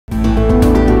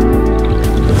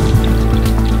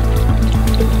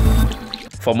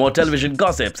For more television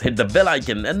gossips, hit the bell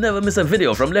icon and never miss a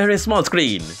video from Lehre's small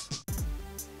screen.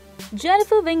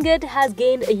 Jennifer Winget has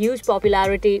gained a huge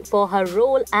popularity for her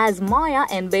role as Maya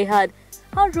in Beyhadh.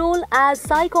 Her role as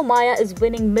Psycho Maya is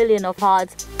winning millions of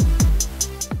hearts.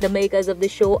 The makers of the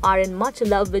show are in much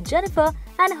love with Jennifer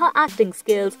and her acting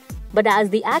skills. But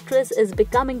as the actress is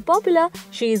becoming popular,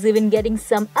 she is even getting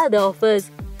some other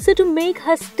offers. So to make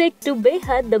her stick to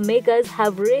Beyhadh, the makers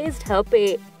have raised her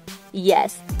pay.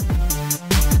 Yes.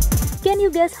 Can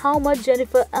you guess how much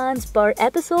Jennifer earns per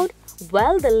episode?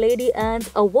 Well, the lady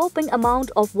earns a whopping amount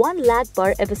of 1 lakh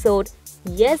per episode.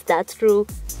 Yes, that's true.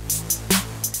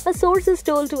 A source is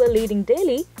told to a leading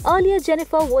daily, earlier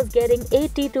Jennifer was getting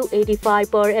 80 to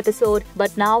 85 per episode,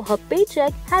 but now her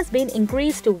paycheck has been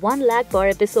increased to 1 lakh per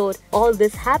episode. All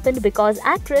this happened because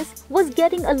actress was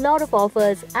getting a lot of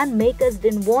offers and makers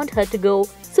didn't want her to go,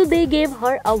 so they gave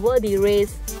her a worthy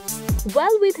raise.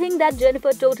 Well, we think that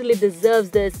Jennifer totally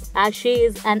deserves this, as she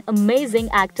is an amazing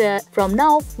actor. From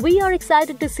now, we are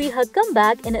excited to see her come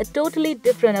back in a totally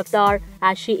different avatar,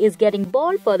 as she is getting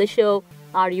bold for the show.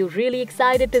 Are you really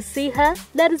excited to see her?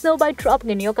 Let us know by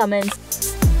dropping in your comments.